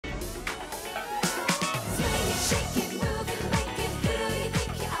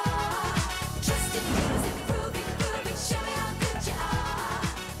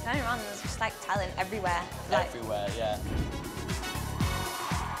everywhere. Everywhere, yeah.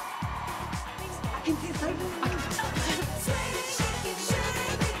 I can do so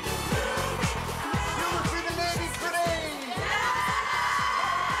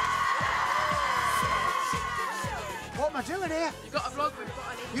What am I doing here? You've got a vlog, we've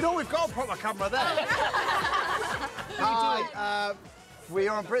got an... You know we've got a proper camera there. Hi, we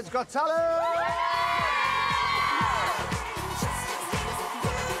are on Britain's Got Talent!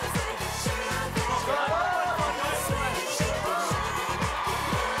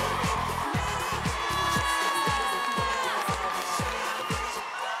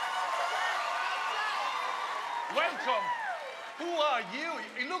 Welcome. Who are you?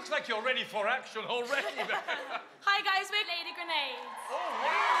 It looks like you're ready for action already. Hi guys, we're Lady Grenades. Oh,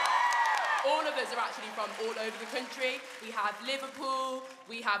 wow. All of us are actually from all over the country. We have Liverpool,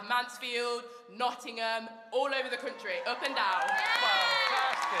 we have Mansfield, Nottingham, all over the country, up and down.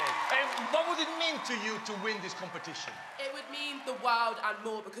 Fantastic. And what would it mean to you to win this competition? It would mean the world and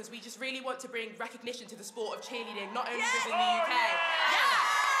more because we just really want to bring recognition to the sport of cheerleading, not only just in the UK. Yeah!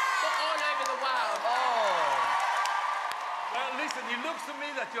 But all over the world. Oh. Well, listen, it looks to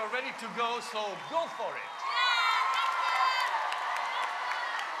me that you're ready to go, so go for it.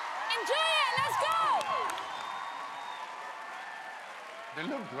 Enjoy it, let's go! They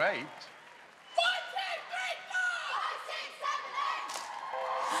look great. 1, 2, 3, 4! 5, 6, 7,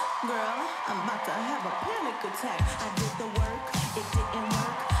 8! Girl, I'm about to have a panic attack. I did the work, it didn't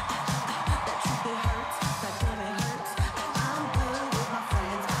work. That truth, it hurts, that good, it hurts. I'm good with my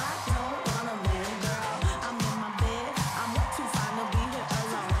friends, I don't wanna win, girl. I'm in my bed, I'm up too fine to be here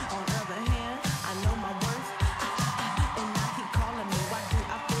alone. On the other hand, I know my worth, and I keep calling me. Why do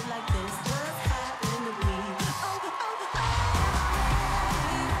I feel like this? What's happening to me?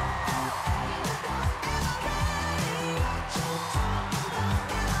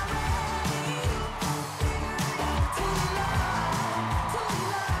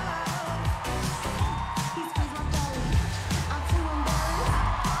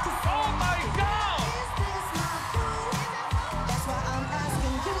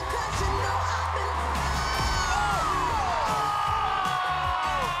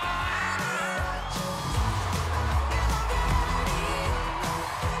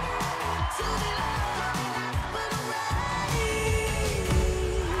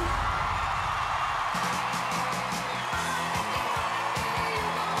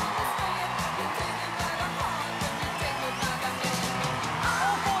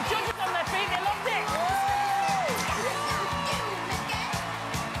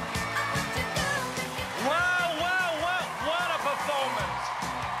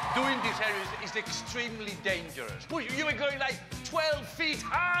 Doing this area is extremely dangerous. You were going like 12 feet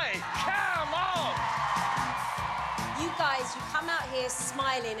high. Come on! You guys, you come out here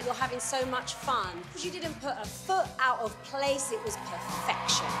smiling and you're having so much fun. You didn't put a foot out of place, it was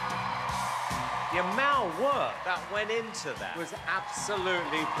perfection. The amount of work that went into that was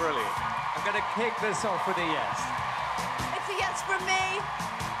absolutely brilliant. I'm going to kick this off with a yes. It's a yes from me.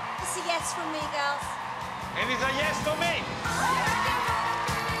 It's a yes from me, girls. And it's a yes for me.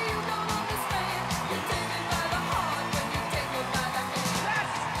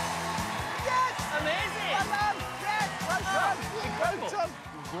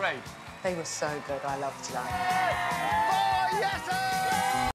 Great. They were so good, I loved them. Oh, yes, sir!